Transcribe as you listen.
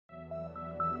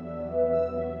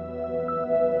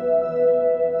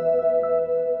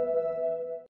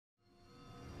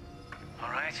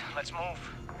let's move.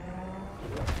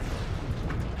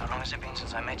 How long has it been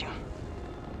since I met you?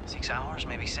 6 hours,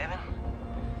 maybe 7?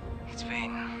 It's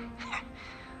been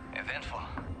eventful.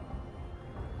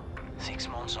 6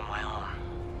 months on my own,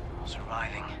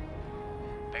 surviving.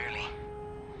 Barely.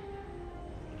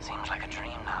 Seems like a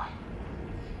dream now.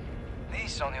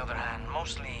 This, on the other hand,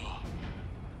 mostly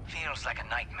feels like a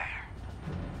nightmare.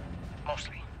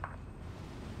 Mostly.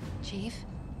 Chief?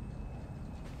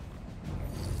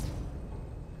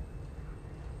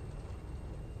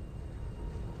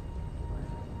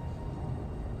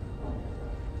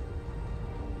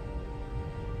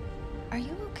 Are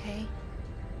you okay?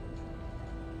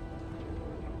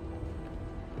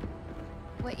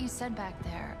 What you said back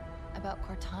there about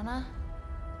Cortana?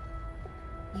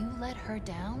 You let her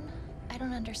down? I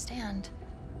don't understand.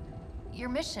 Your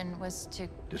mission was to...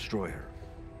 destroy her.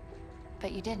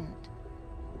 But you didn't.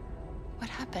 What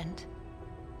happened?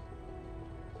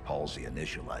 Halsey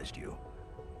initialized you.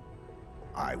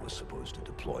 I was supposed to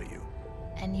deploy you.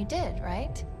 And you did,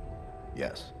 right?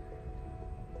 Yes.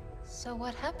 So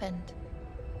what happened?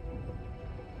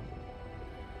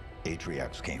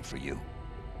 Atriox came for you.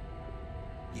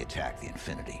 He attacked the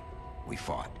Infinity. We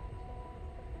fought.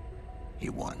 He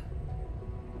won.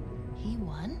 He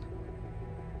won?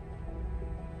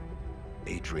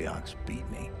 Atriox beat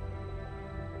me.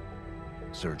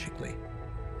 Surgically.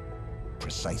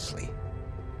 Precisely.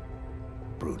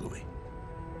 Brutally.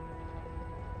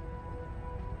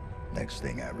 Next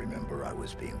thing I remember, I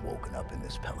was being woken up in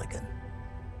this Pelican.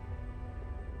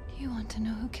 You want to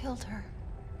know who killed her?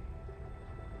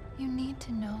 You need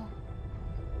to know.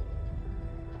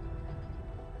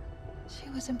 She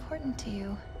was important to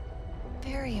you.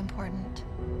 Very important.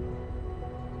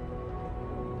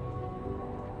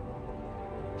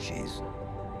 She's...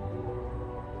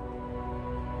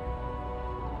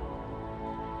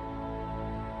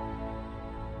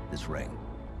 this ring.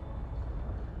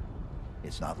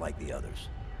 It's not like the others.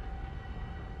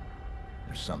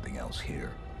 There's something else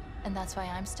here. And that's why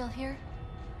I'm still here?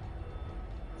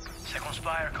 Second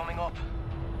spire coming up.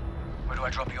 Where do I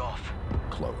drop you off?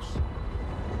 Close.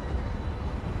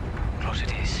 Close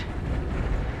it is.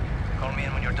 Call me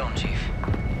in when you're done, Chief.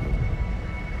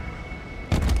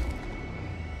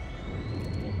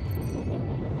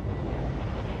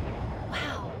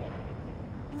 Wow.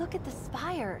 Look at the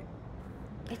spire.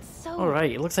 It's so...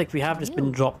 Alright, it looks like we have just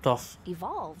been dropped off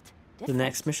evolved. the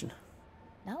next mission.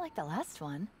 Not like the last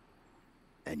one.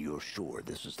 And you're sure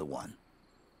this is the one?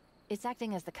 It's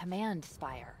acting as the command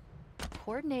spire,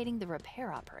 coordinating the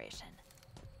repair operation.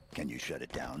 Can you shut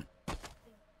it down?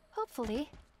 Hopefully.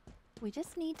 We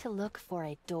just need to look for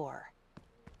a door.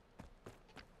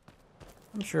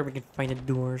 I'm sure we can find a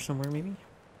door somewhere, maybe.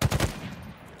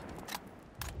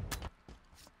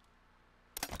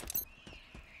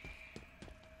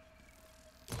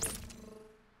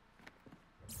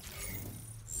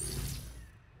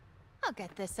 I'll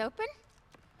get this open.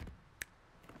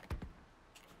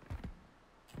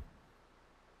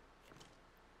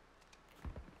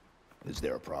 Is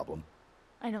there a problem?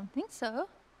 I don't think so.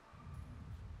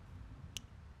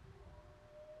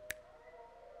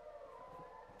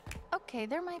 Okay,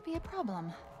 there might be a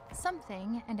problem.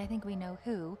 Something, and I think we know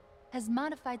who, has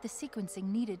modified the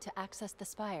sequencing needed to access the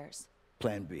spires.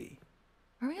 Plan B.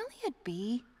 Are we only at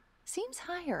B? Seems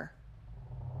higher.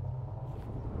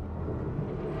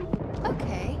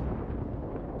 Okay.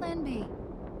 Plan B.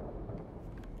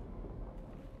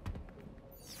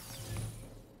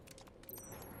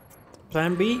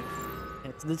 Plan B?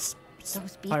 It's this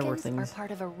Those spyware beacons things. are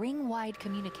part of a ring-wide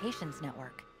communications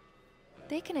network.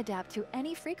 They can adapt to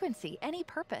any frequency, any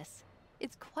purpose.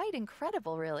 It's quite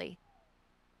incredible, really.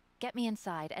 Get me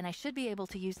inside, and I should be able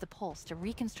to use the pulse to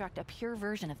reconstruct a pure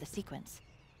version of the sequence.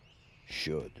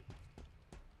 Should.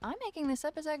 I'm making this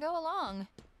up as I go along.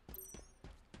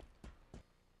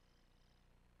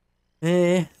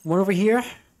 One over here.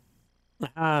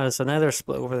 Ah, there's another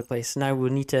split over the place. Now we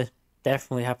need to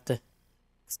definitely have to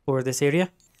explore this area.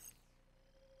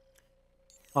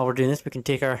 While we're doing this, we can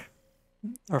take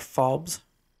our fobs.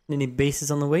 Any bases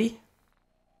on the way?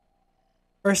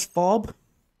 First fob.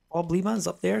 Fob Lima is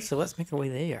up there, so let's make our way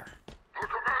there.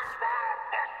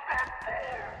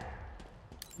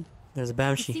 There's a You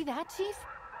Banshee. see that, Chief?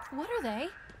 What are they?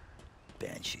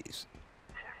 Banshees.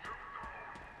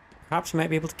 Perhaps we might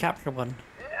be able to capture one.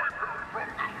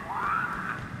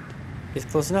 Is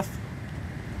close enough?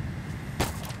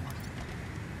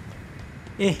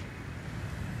 Hey,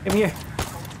 come here.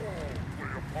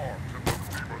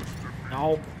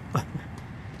 No. Come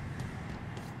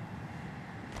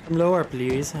lower,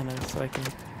 please, and so I can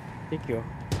take you.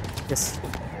 Yes.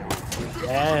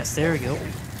 Yes, there we go.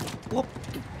 Whoop.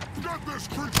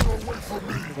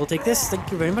 We'll take this,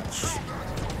 thank you very much.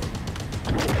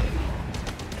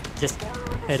 Just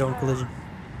head-on collision.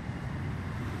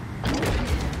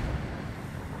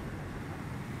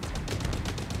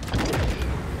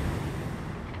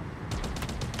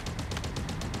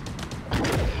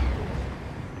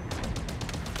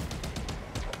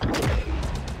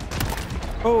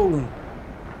 Oh!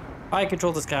 I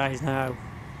control the skies now.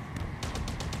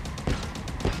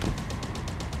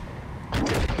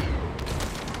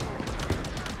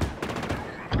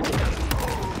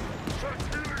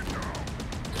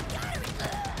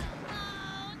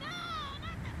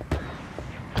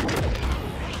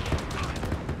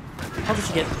 Probably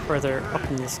should get further up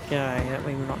in the sky, that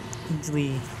way we're not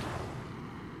easily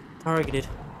targeted.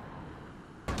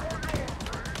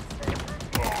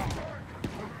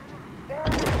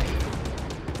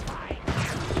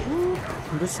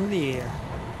 Just in the air.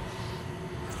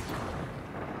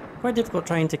 Quite difficult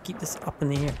trying to keep this up in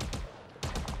the air.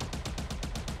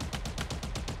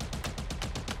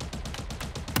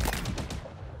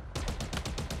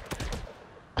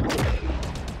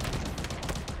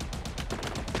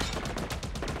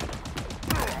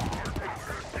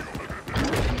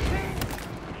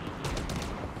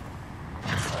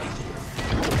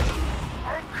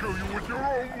 I'll kill you with your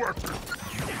own weapon.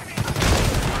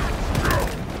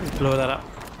 Blow that up.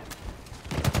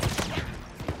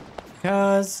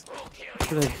 Because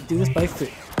we're gonna do this by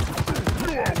foot.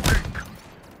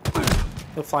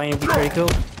 So flying would be very cool.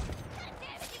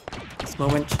 This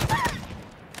moment.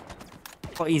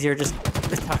 A lot easier just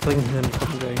tackling them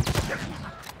from the ground.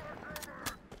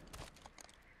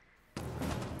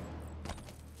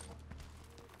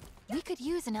 We could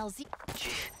use an LZ.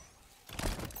 Gee.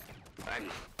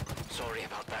 I'm sorry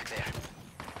about back there.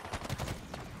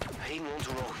 I didn't want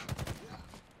to run,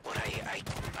 but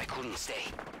I couldn't stay.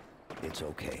 It's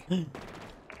okay. No,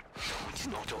 it's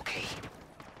not okay.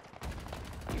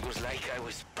 It was like I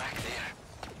was back there,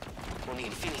 on the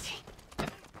Infinity.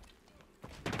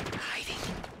 Hiding.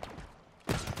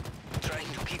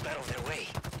 Trying to keep out of their way.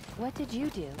 What did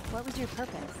you do? What was your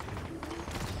purpose?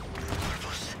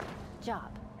 Purpose.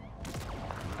 Job.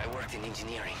 I worked in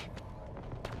engineering.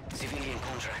 Civilian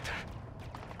contractor.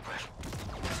 Well,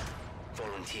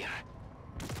 volunteer.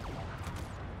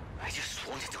 I just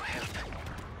wanted to help,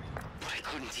 but I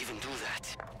couldn't even do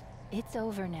that. It's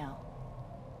over now.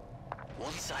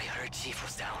 Once I heard Chief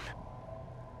was down,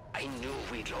 I knew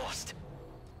we'd lost.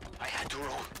 I had to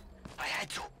run. I had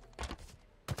to.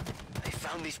 I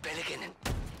found this pelican and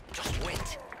just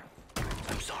went.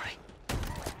 I'm sorry.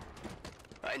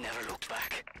 I never looked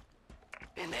back.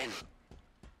 And then,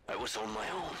 I was on my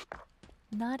own.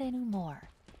 Not anymore.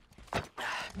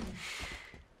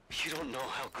 You don't know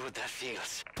how good that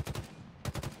feels.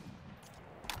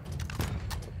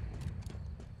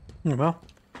 Well,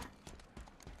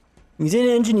 he's in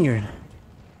engineering.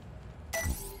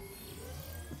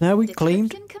 Now we claimed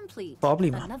Description complete. Fob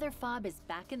Lima. Another fob is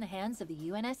back in the hands of the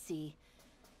UNSC.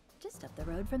 Just up the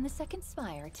road from the second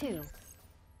spire, too.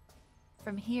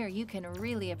 From here, you can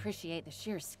really appreciate the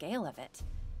sheer scale of it.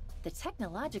 The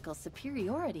technological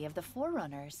superiority of the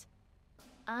Forerunners.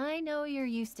 I know you're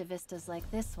used to vistas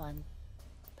like this one,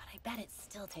 but I bet it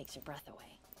still takes your breath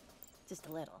away. Just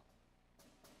a little.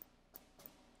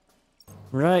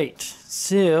 Right,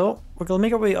 so we're gonna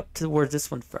make our way up towards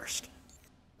this one first.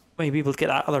 Maybe we'll get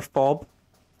that other fob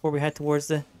before we head towards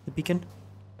the beacon.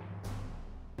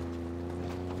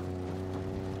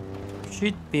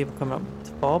 Should be able to come up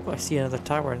to fob. I see another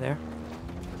tower there.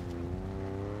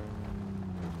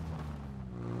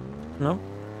 No?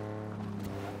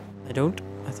 I don't.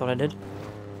 I thought I did.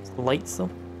 It's the lights though.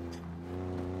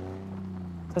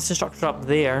 That's the structure up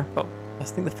there, but I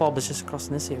think the fob is just across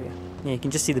in this area. Yeah, you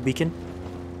can just see the beacon.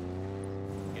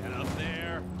 Get up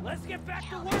there. Let's get back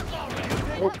to work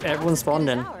already. Oh, everyone's spawned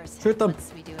in. Shoot them.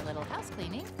 Once we do a little house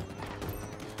cleaning.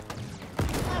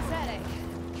 Less headache.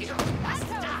 That's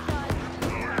how it's done.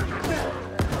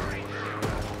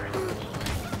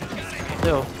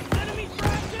 So,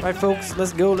 right, folks,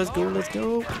 let's go, let's go, let's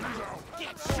go.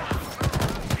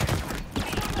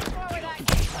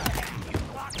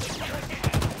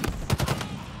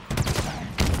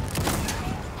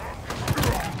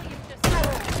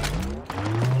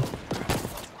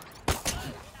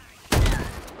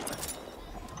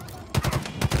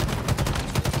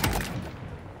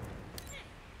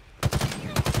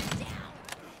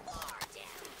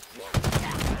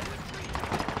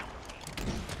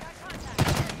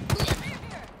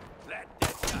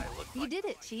 You did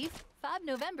it, Chief. 5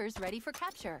 November's ready for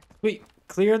capture. Wait,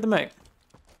 clear them out.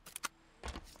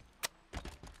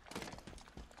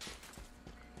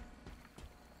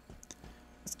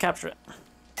 Let's capture it.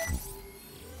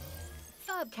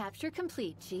 Fob capture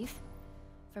complete, Chief.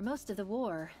 For most of the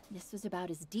war, this was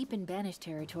about as deep in Banished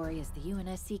territory as the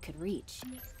UNSC could reach.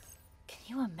 Can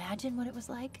you imagine what it was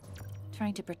like?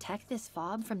 Trying to protect this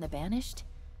fob from the Banished?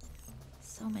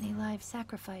 So many lives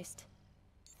sacrificed.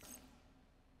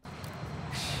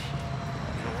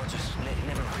 Just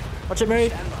never mind. Watch it, Mary.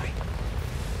 Stand by.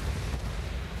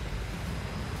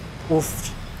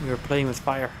 Oof. We were playing with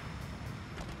fire.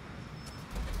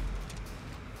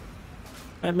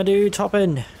 Right, my dude, hop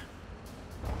in.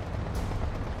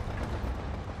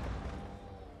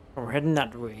 We're heading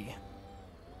that way.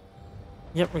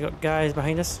 Yep, we got guys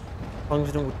behind us. As long as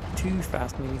we don't go too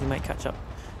fast, maybe they might catch up.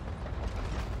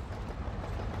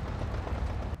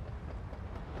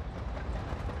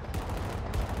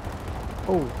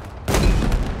 Oh.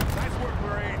 Nice work,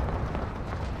 Marine.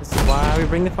 This is why we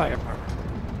bring the fire part.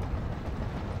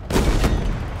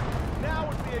 Now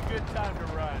would be a good time to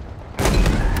run.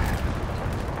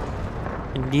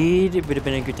 Indeed, it would have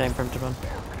been a good time for him to run.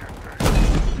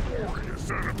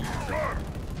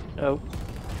 Oh.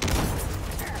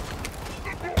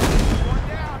 One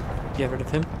down. Get rid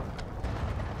of him.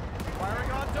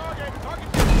 Firing on target.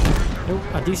 Target. Nope,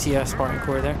 I do see a Spartan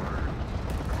core there.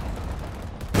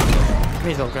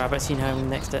 May as well grab it, seeing how I'm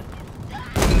next it.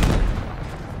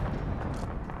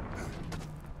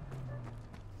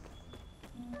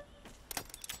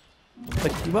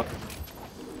 Pick you up.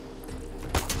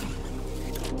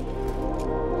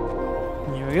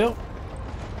 And here we go.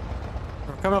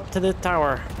 We're coming up to the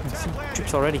tower. I see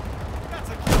troops already. That's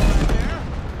a kill right there.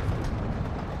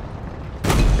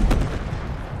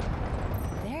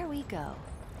 There we go.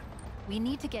 We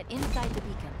need to get inside the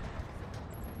beacon.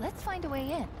 Let's find a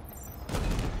way in.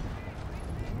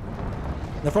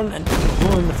 The front end.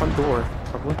 We're in the front door,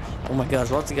 probably. Oh my god,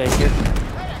 there's lots of guys here.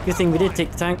 Good thing we did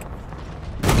take the tank.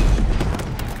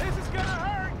 This is gonna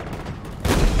hurt.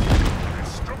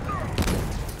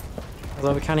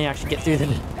 Although we can't actually get through them.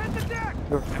 Hit the deck.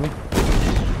 You're coming.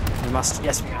 We must.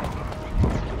 Yes, we can.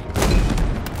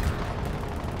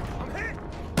 I'm hit.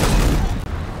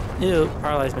 Ew,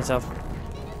 paralyzed myself.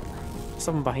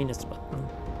 Someone behind us, but. I'm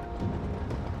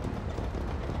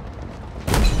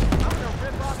gonna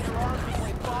rip off your arms before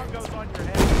the bomb goes on your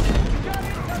head. You got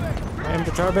incoming. I am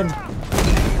determined.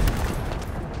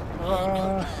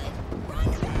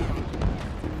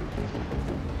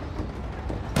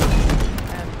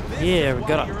 Yeah, we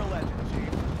got it. You're a legend,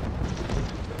 Chief.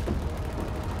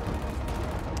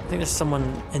 I think there's someone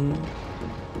in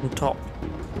top.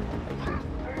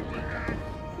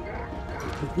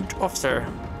 Root officer.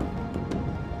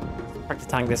 Park the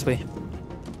tank this way.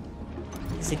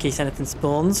 Just in case anything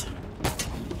spawns.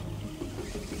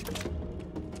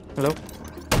 Hello?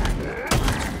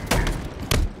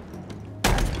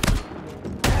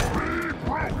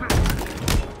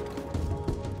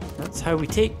 That's how we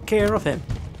take care of him.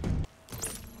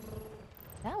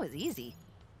 That was easy.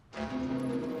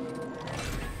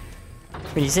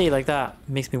 When you say it like that, it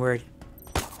makes me worried.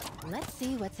 Let's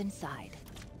see what's inside.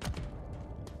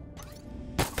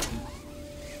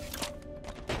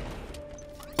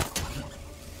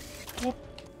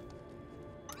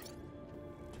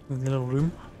 Little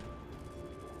room.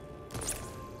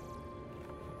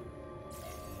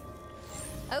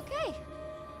 Okay,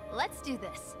 let's do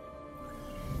this.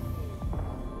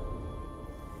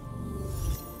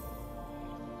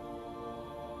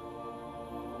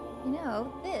 You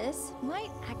know, this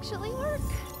might actually work.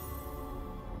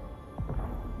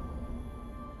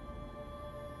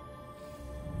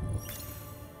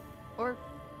 Or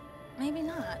maybe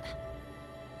not.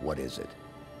 What is it?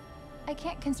 I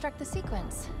can't construct the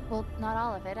sequence. Well, not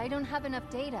all of it. I don't have enough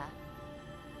data.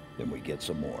 Then we get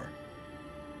some more.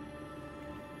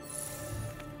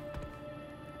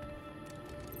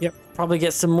 Yep, probably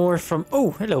get some more from...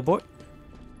 Oh, hello, boy.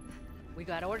 We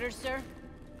got orders, sir?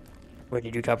 Where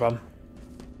did you come from?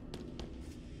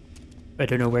 I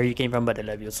don't know where you came from, but I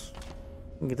love yous.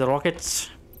 Get the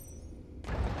rockets.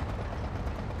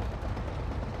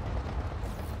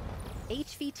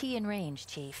 HVT in range,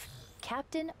 Chief.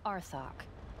 Captain Arthok.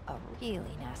 A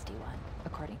really nasty one,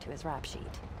 according to his rap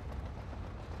sheet.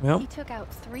 Well, He took out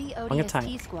 3 a ODST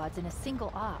tank. squads in a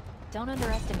single op. Don't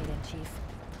underestimate him, Chief.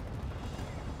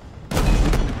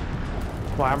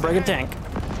 why I'm bringing tank.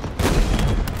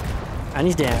 And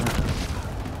he's down.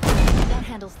 That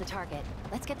handles the target.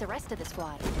 Let's get the rest of the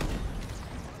squad.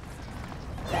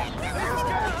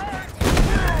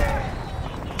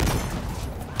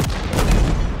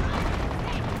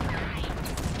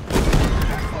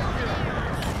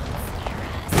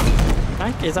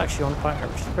 Tank is actually on fire,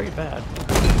 which is pretty bad.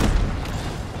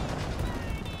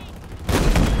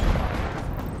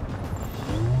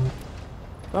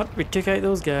 But we took out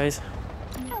those guys.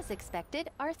 As expected,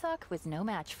 Arthok was no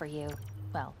match for you.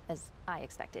 Well, as I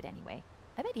expected anyway.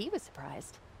 I bet he was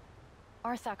surprised.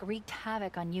 Arthok wreaked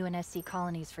havoc on UNSC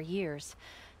colonies for years.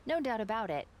 No doubt about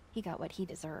it, he got what he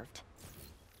deserved.